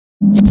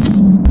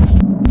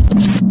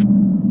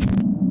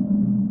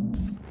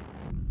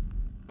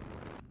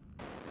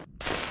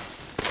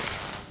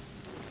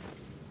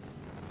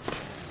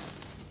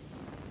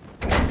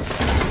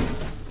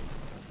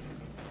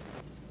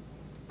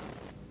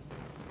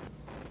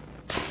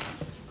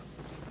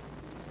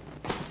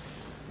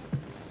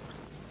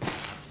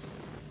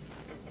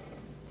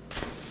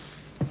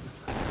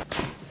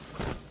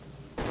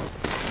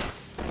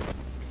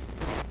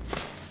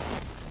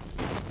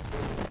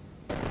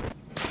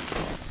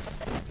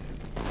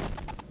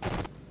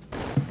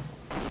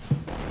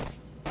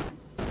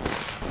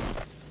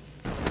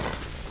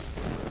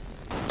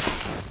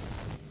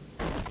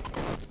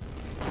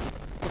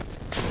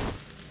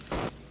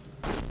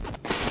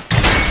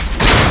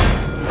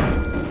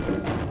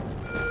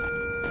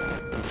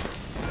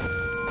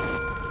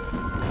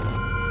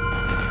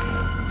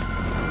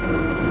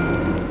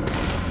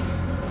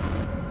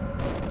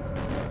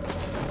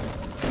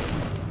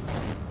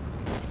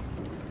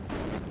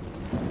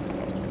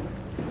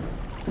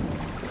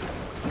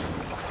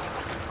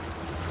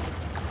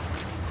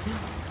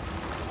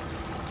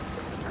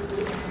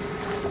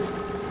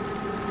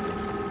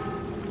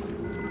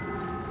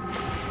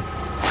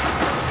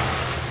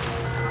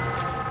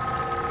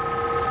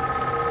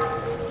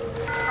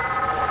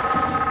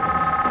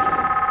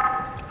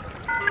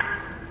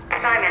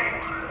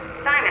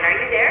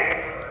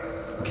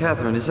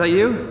Catherine, is that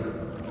you?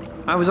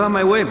 I was on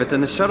my way, but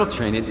then the shuttle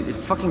train, it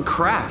fucking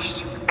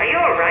crashed. Are you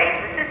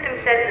alright? The system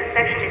says the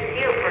section is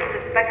sealed for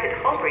a suspected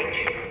hull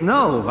breach.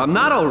 No, I'm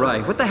not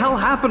alright. What the hell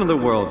happened to the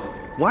world?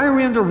 Why are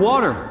we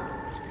underwater?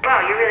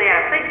 Wow, you're really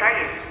out of place,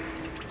 aren't you?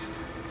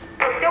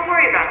 Look, don't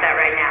worry about that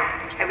right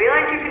now. I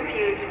realize you're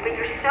confused, but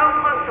you're so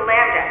close to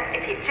Lambda.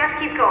 If you just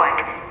keep going.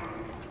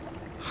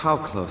 How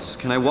close?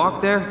 Can I walk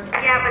there?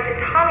 Yeah, but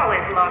the tunnel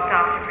is locked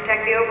off to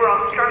protect the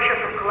overall structure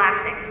from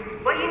collapsing.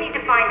 What you need to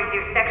find is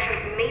your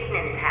section's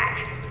maintenance hatch.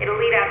 It'll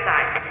lead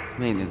outside.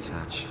 Maintenance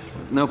hatch.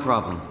 No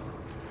problem.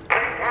 What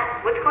is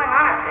that? What's going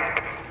on out there?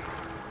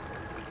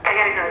 I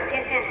gotta go. See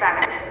you soon,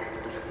 Simon.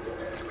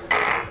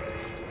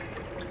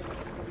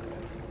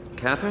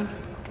 Catherine?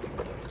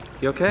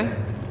 You okay?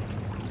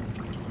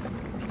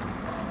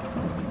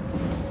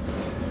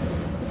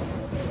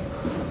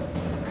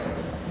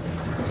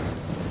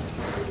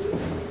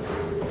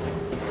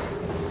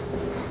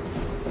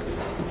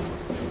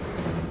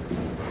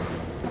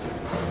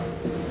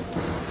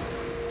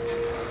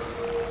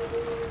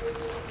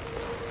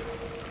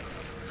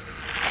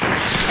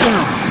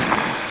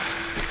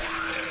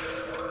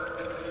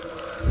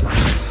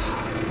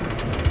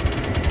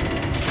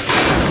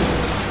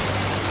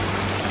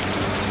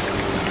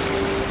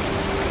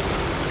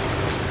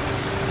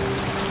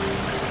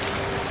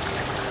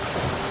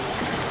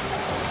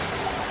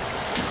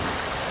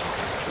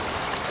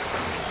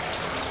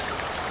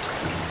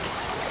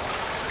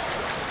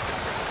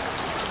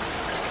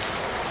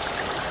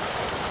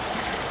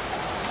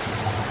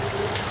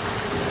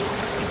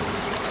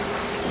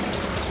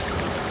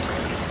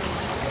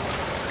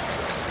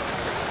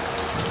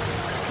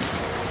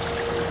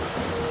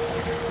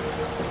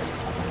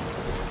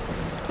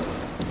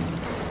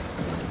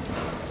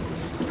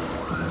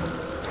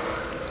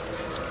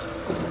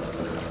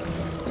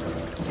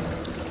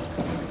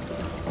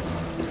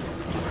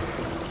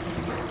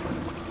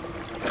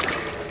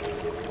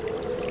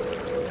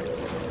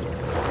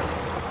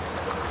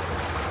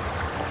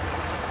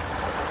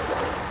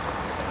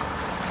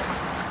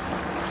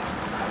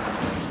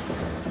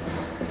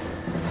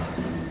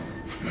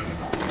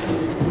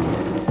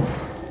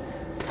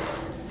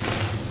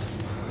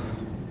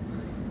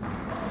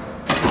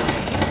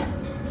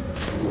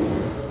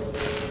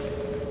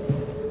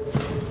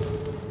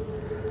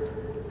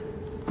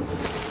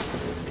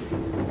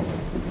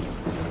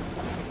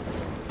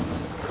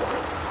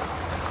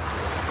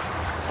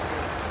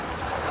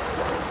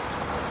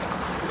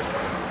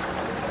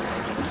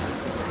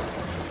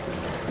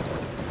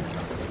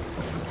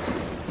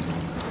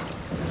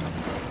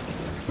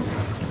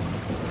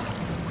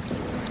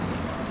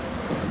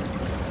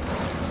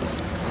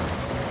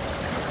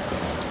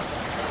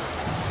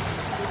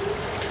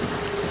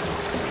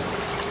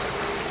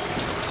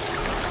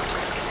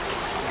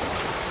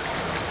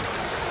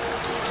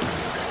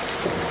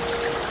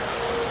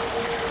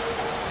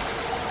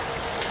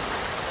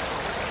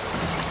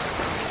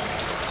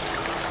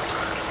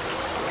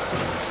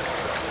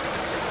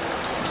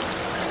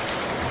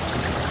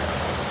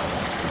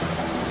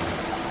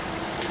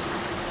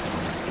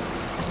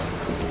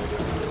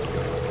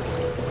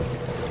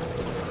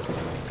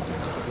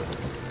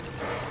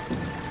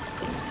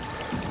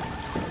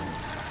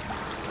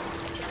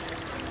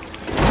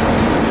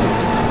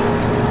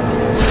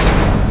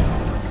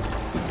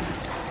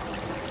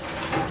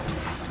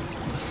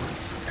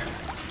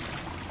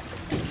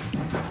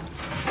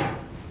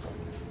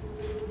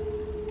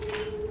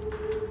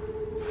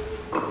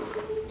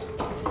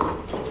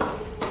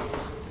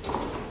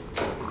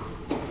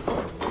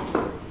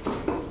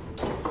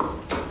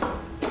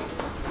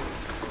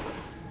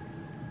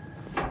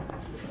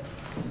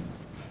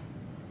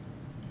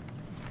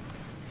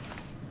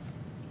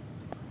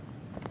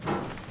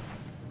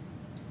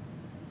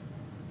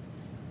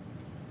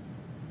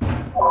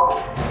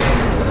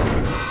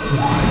 Here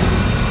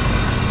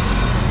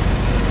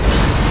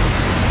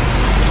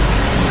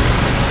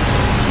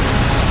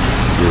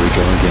we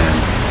go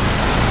again.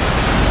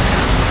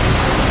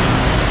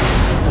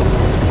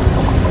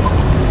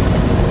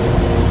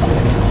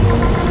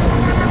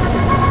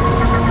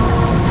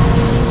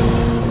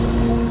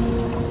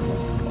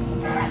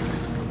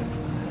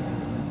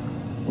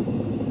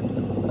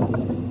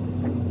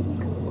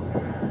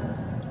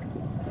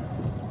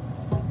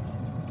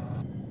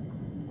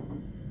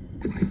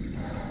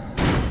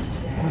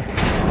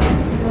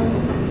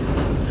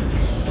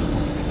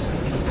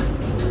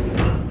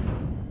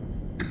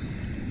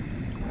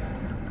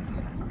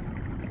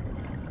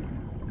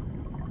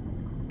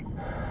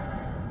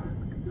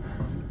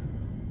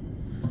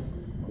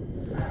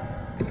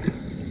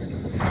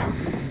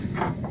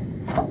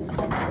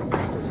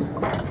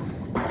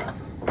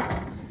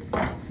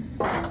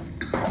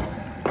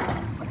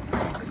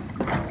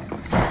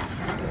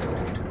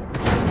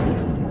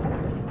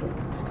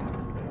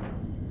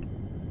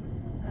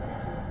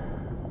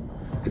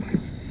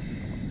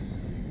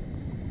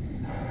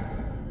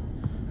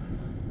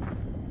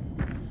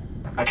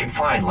 I can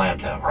find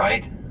Lambda,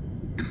 right?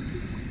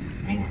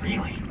 I mean,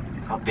 really,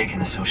 how big can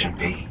this ocean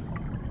be?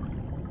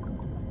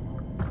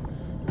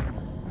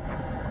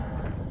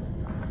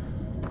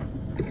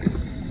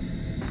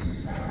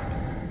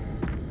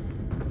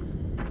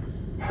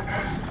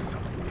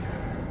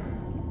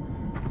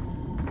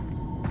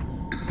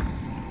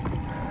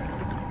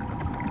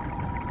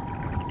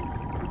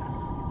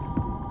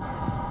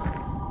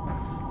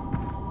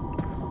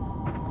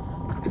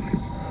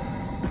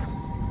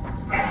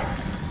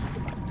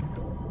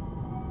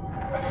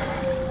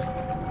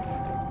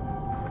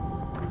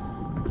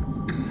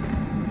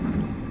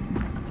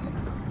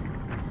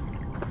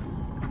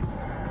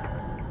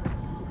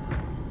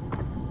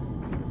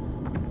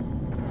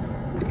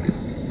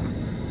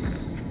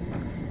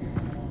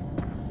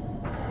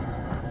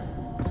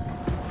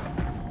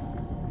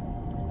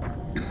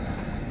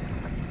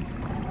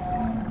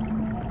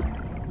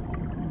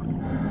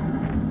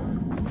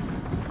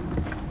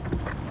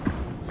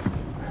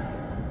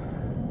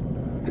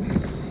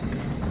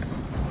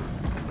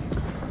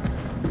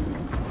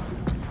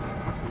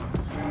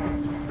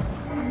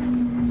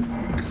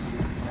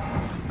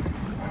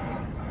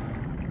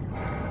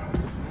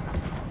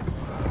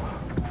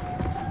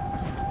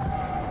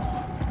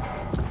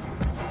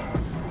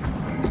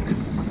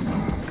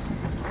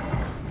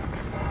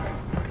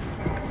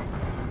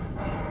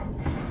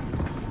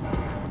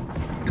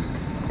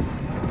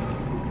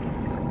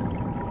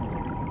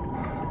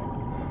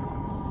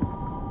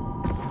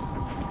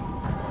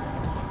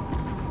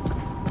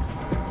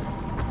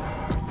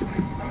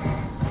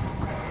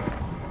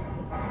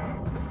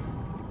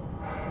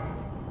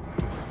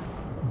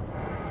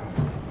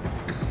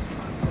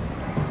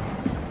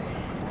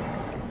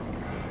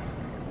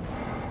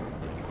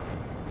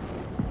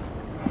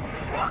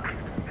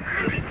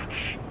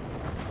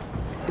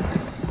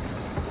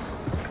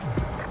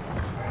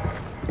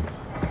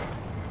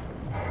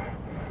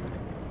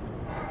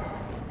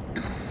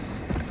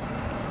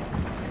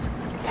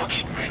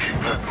 What's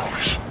making that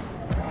noise?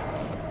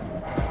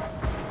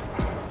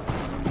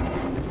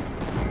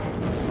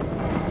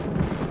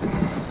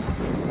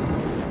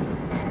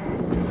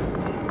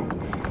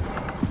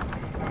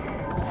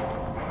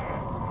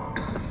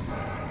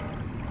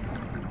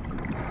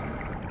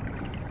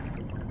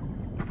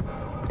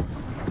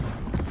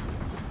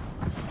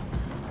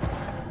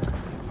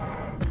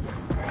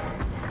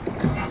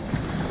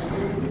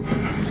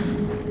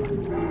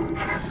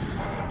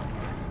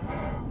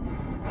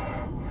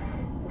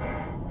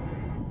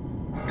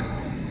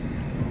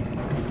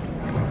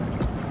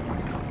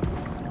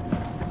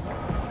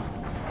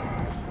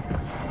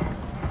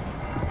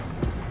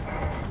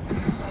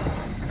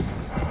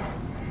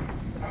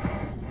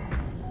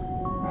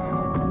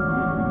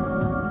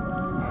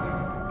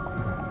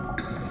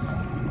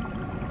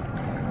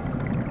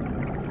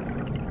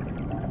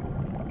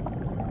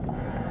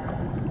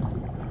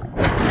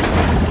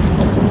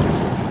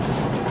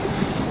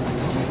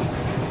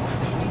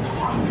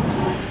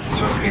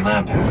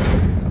 Lambda,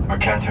 where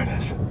Catherine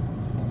is.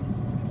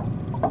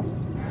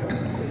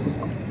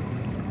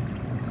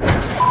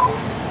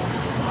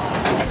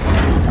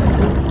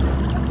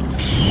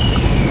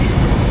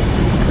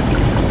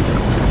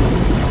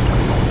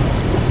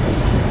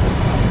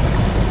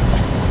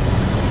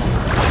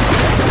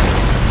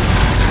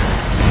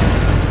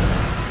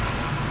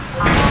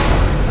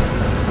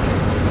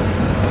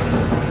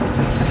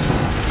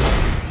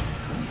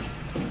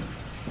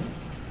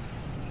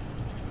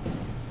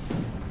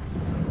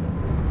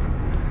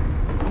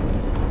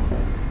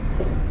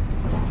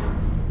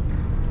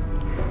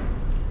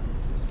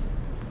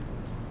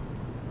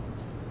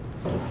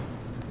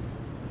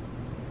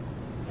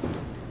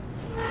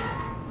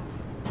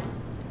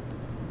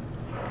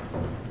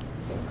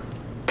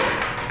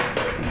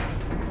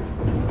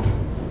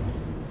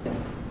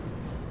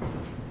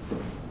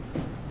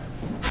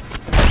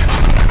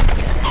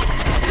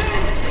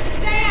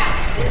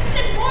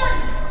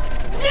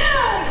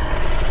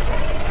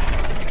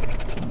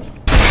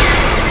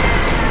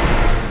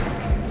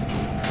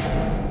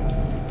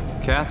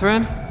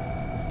 Catherine?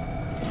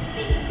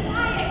 Be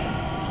quiet!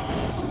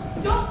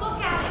 Don't look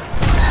at it!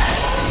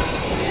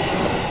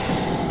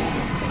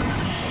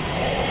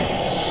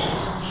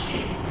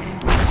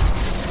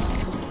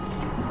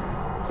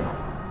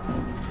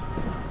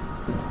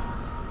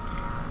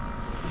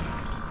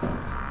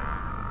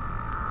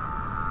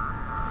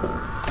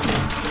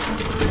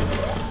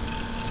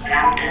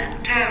 Lambda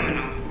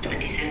Terminal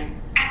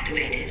 27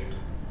 activated.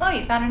 Oh,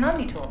 you found an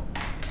Omni tool.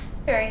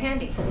 Very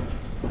handy.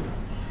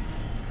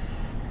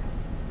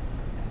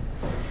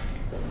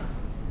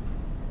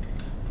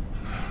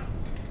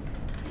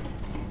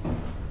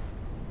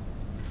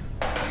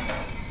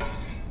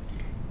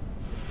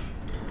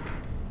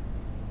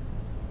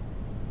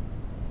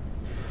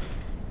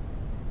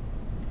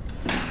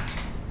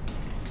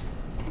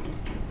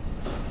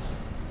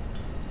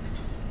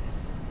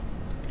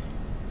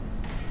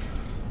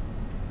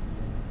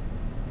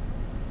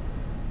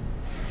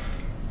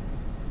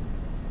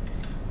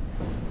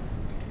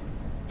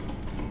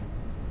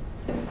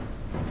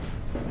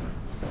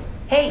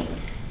 Hey,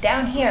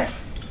 down here.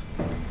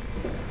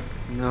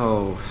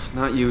 No,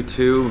 not you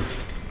too.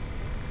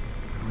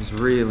 I was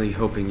really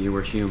hoping you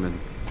were human.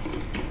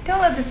 Don't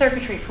let the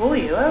circuitry fool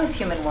you. I was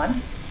human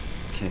once.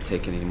 Can't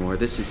take it anymore.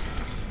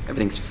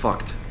 Everything's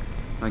fucked.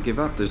 I give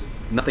up. There's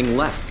nothing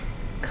left.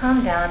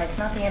 Calm down. It's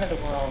not the end of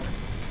the world.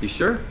 You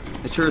sure?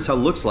 It sure as hell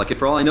looks like it.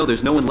 For all I know,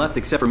 there's no one left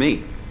except for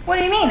me. What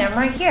do you mean? I'm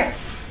right here.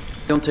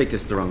 Don't take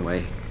this the wrong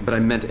way, but I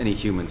meant any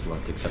humans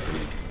left except for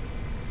me.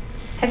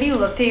 Have you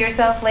looked at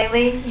yourself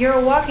lately? You're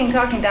a walking,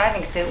 talking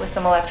diving suit with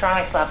some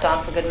electronics slapped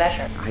on for good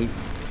measure. I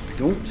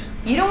don't...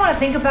 You don't want to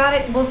think about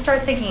it? We'll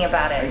start thinking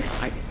about it.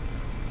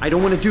 I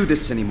don't want to do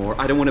this anymore.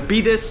 I don't want to be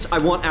this. I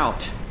want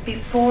out.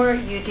 Before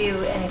you do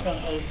anything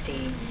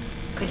hasty,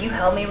 could you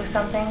help me with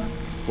something?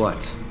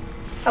 What?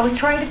 I was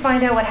trying to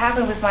find out what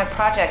happened with my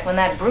project when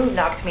that brute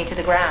knocked me to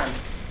the ground.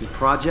 Your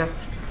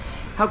project?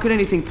 How could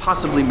anything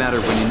possibly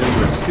matter when you know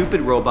you're a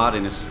stupid robot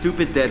in a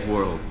stupid dead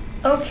world?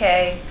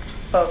 Okay,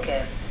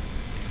 focus.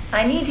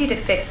 I need you to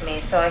fix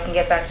me so I can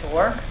get back to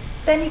work.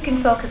 Then you can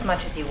sulk as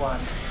much as you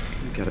want.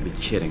 You gotta be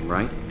kidding,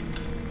 right?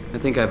 I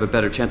think I have a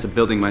better chance of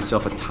building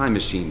myself a time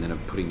machine than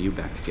of putting you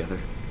back together.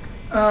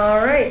 All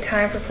right,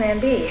 time for plan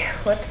B.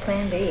 What's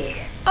plan B?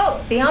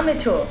 Oh, the Omni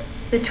tool.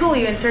 The tool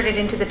you inserted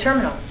into the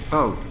terminal.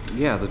 Oh,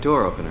 yeah, the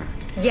door opener.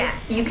 Yeah,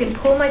 you can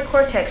pull my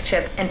Cortex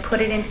chip and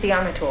put it into the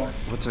Omni tool.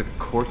 What's a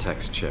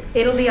Cortex chip?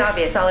 It'll be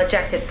obvious. I'll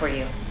eject it for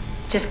you.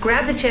 Just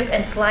grab the chip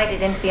and slide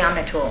it into the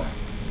Omni tool.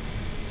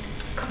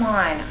 Come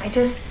on,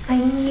 I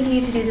need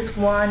you to do this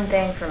one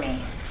thing for me.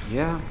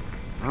 Yeah,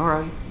 all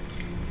right.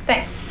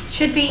 Thanks.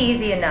 Should be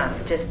easy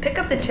enough. Just pick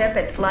up the chip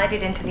and slide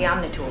it into the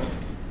Omni tool.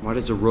 Why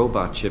does a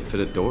robot chip fit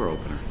a door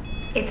opener?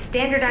 It's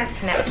standardized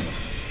connection.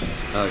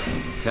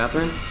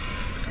 Catherine?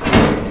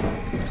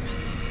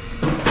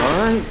 All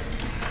right,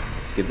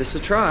 let's give this a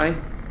try.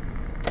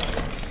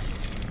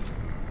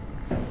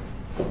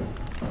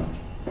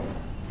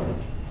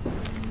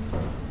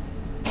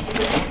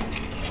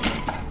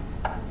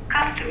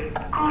 Custom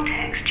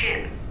Cortex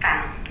chip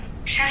found.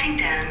 Shutting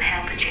down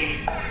helper chain.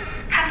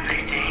 Have a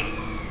nice day.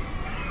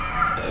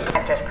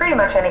 Just pretty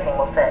much anything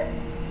will fit.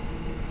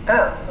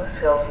 Oh, this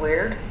feels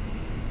weird.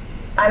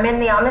 I'm in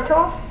the Omni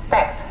tool?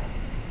 Thanks.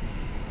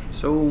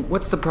 So,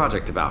 what's the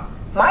project about?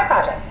 My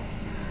project?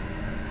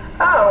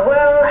 Oh,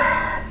 well,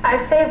 I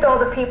saved all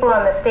the people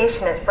on the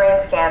station as brain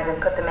scans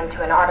and put them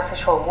into an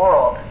artificial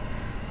world.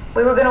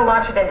 We were gonna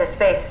launch it into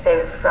space to save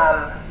it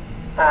from,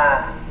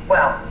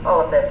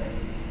 all of this.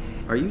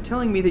 Are you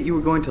telling me that you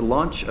were going to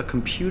launch a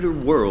computer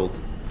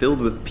world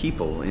filled with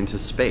people into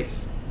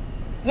space?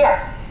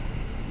 Yes.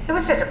 It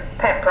was just a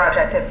pet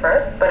project at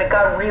first, but it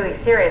got really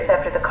serious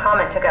after the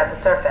comet took out the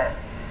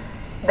surface.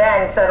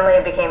 Then suddenly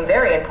it became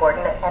very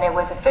important, and it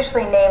was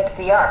officially named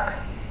the Ark.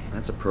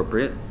 That's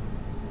appropriate.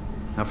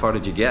 How far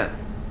did you get?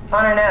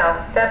 I don't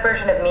know. That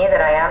version of me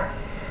that I am.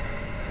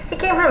 It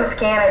came from a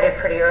scan I did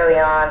pretty early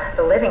on.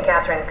 The living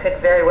Catherine could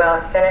very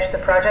well have finished the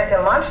project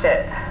and launched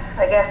it.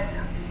 I guess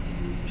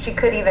she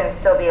could even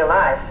still be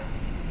alive.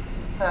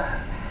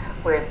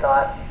 Weird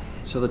thought.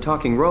 So the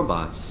talking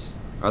robots,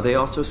 are they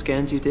also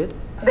scans you did?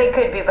 They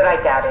could be, but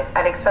I doubt it.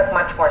 I'd expect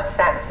much more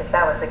sense if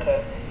that was the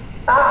case.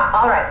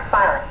 All right,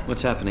 finally.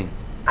 What's happening?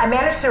 I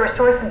managed to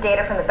restore some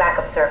data from the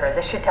backup server.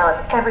 This should tell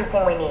us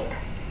everything we need.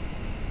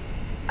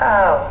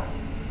 Oh.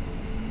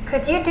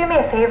 Could you do me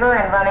a favor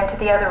and run into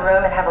the other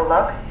room and have a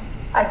look?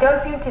 I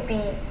don't seem to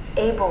be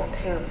able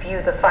to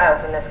view the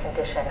files in this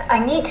condition. I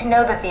need to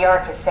know that the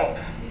Ark is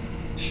safe.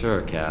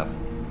 Sure, Kath.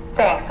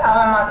 Thanks.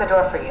 I'll unlock the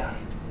door for you.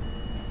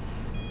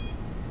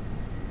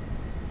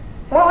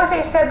 What was it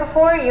you said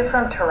before? You're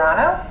from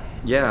Toronto?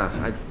 Yeah,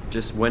 I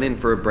just went in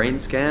for a brain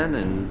scan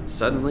and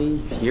suddenly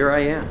here I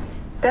am.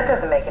 That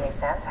doesn't make any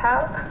sense.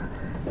 How?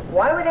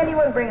 Why would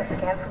anyone bring a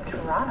scan from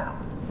Toronto?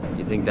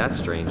 You think that's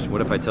strange? What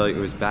if I tell you it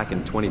was back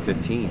in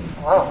 2015?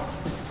 Whoa.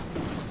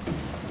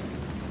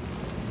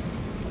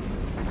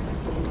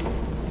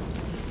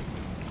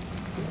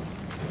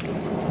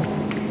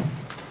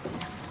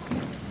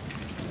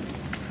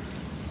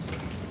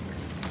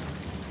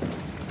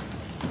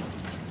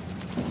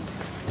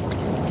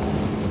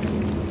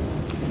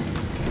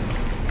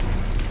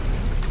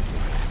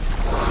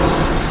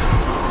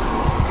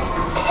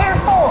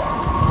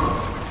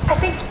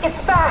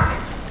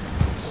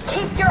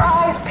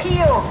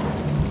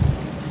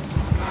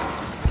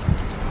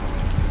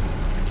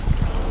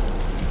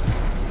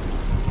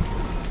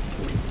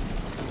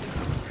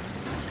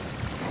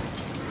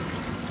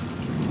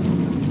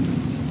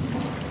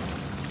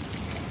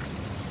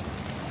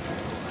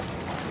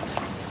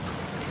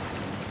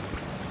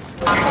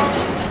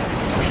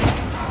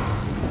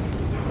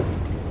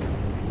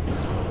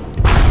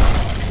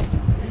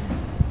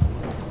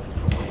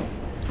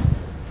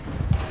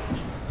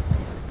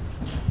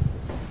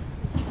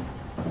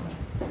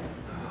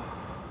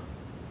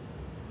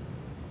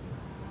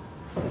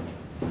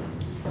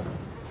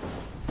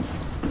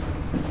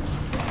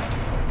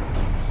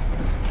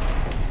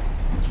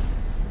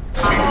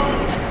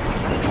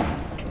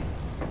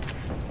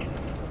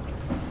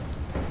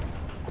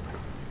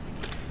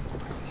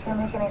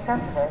 make any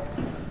sense of it.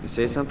 You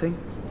say something?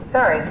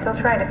 Sorry, still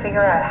trying to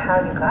figure out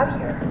how you got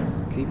here.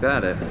 Keep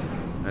at it.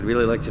 I'd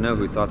really like to know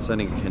who thought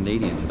sending a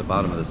Canadian to the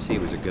bottom of the sea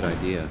was a good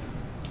idea.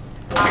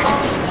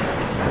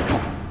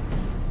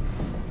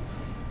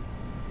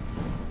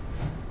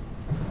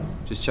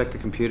 Just check the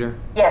computer.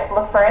 Yes,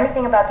 look for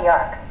anything about the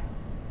Ark.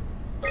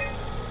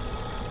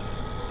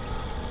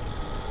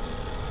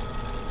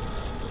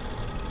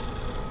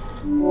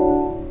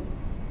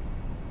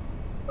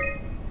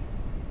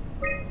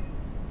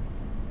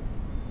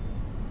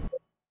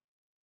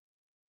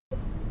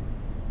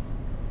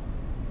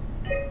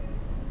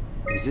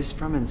 Is this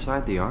from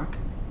inside the Ark?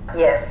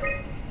 Yes,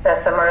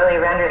 that's some early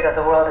renders of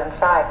the world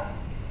inside.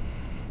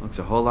 Looks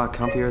a whole lot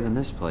comfier than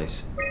this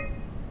place.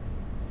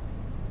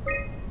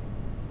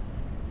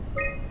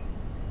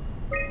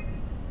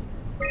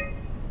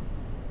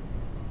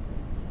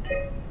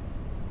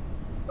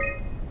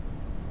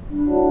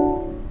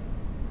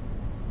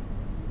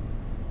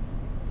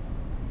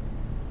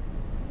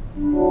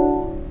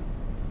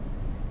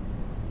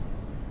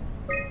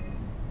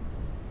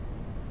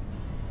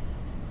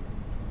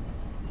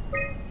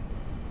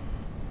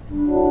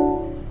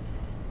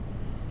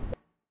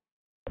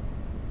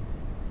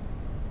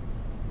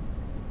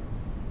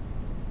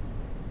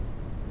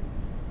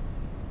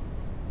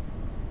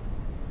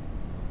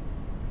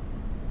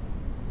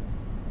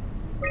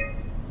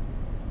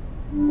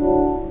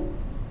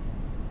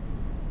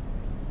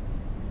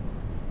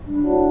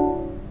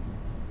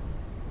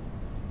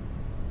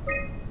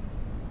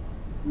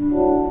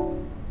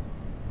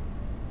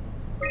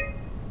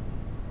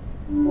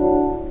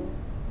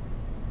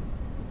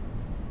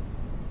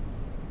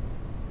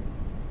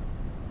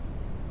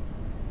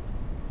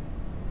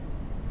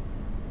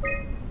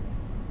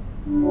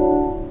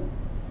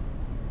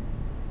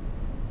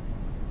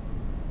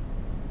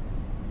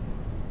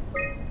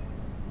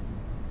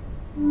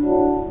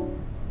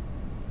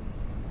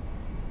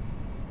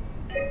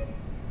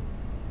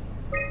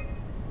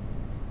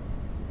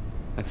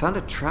 I found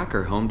a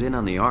tracker homed in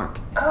on the Ark.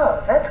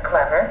 Oh, that's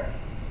clever.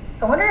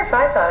 I wonder if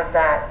I thought of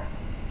that.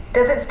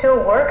 Does it still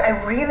work?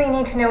 I really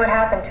need to know what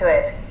happened to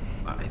it.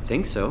 I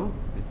think so.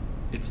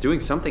 It's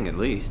doing something at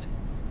least.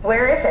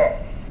 Where is it?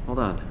 Hold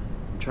on.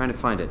 I'm trying to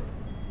find it.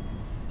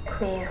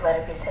 Please let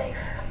it be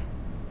safe.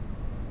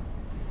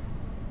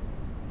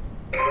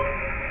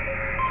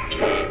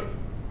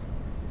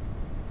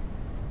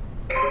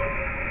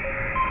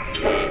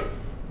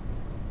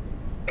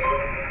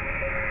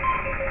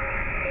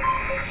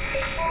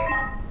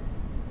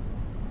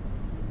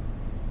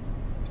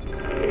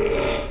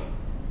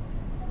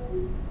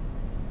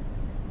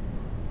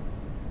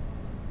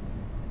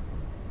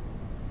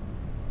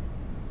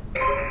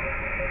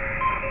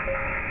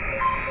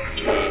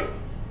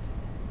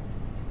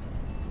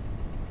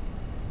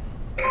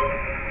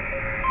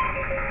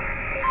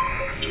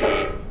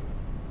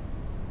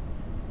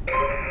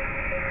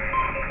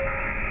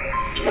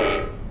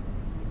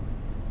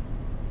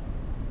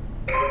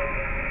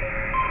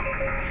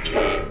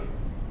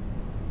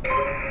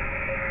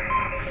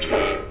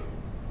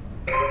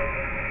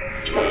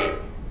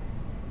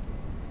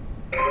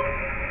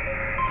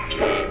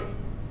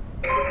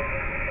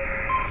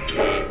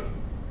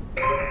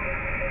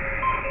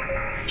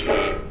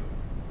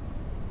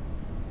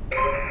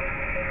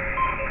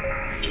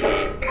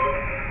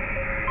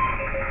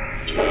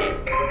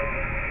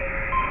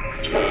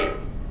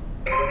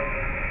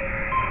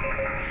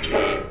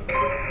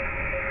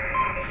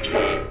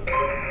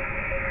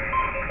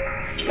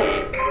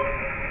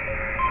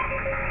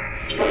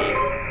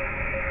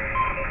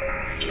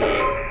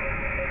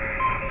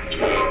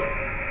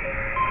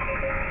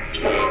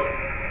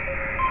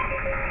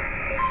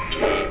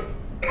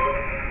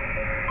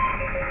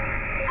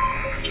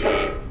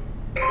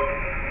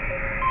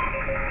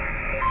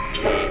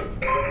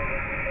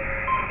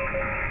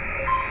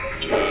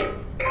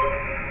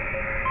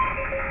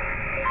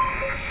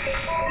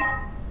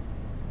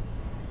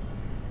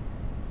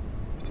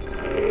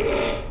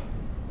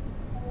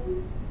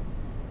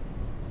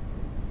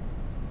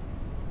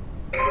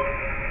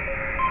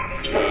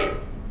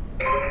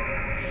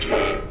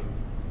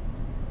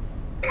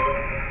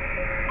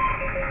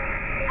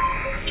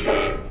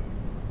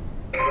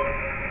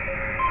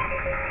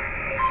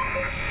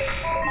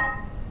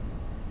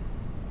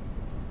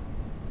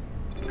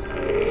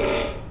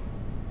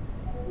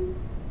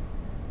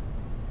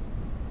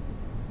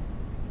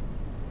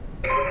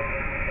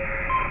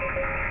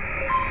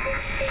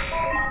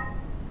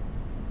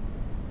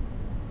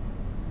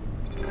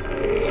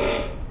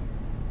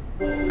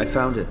 I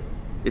found it.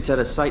 It's at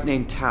a site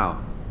named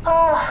Tau.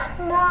 Oh,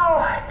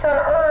 no, it's on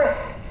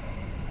Earth.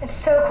 It's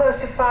so close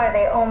to Phi,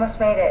 they almost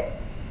made it.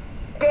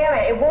 Damn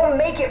it, it won't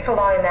make it for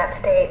long in that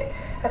state.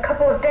 A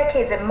couple of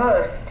decades at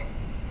most.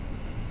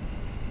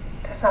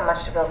 That's not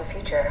much to build a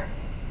future.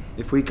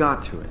 If we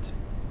got to it,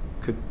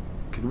 could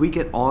we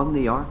get on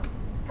the Ark?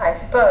 I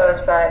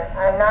suppose, but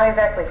I'm not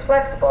exactly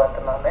flexible at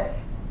the moment.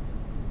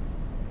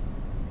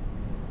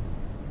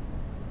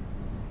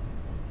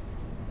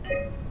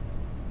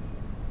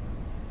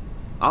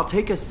 I'll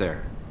take us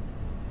there.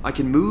 I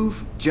can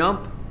move,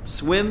 jump,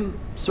 swim,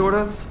 sort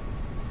of.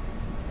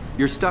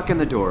 You're stuck in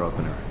the door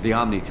opener, the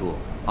Omni tool.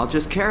 I'll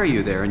just carry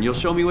you there and you'll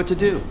show me what to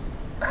do.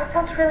 That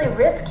sounds really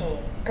risky.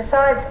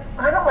 Besides,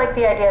 I don't like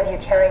the idea of you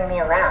carrying me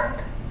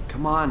around.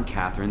 Come on,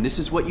 Catherine, this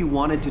is what you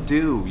wanted to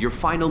do, your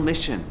final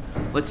mission.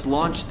 Let's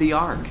launch the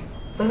Ark.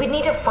 We would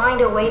need to find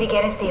a way to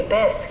get into the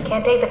Abyss.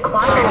 Can't take the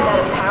climber without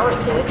a power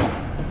suit.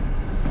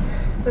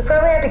 We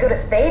probably have to go to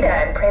Theta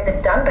and pray the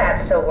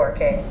Dunbat's still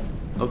working.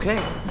 Okay,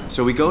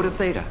 so we go to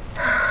Theta.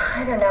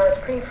 I don't know, it's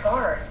pretty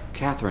far.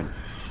 Catherine,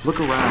 look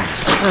around.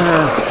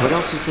 What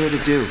else is there to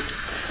do?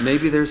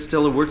 Maybe there's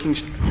still a working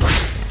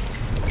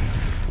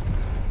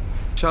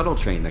shuttle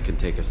train that can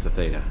take us to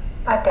Theta.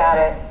 I doubt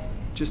it.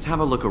 Just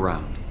have a look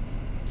around.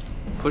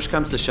 Push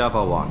comes to shove,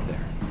 I'll walk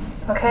there.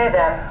 Okay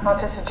then, I'll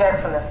just eject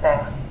from this thing.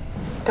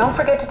 Don't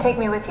forget to take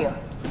me with you.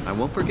 I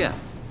won't forget.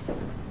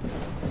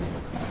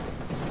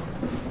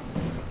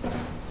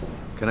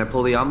 Can I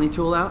pull the Omni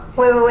tool out?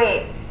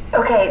 Wait.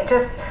 Okay,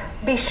 just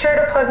be sure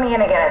to plug me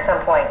in again at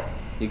some point.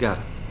 You got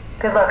it.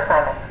 Good luck,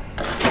 Simon.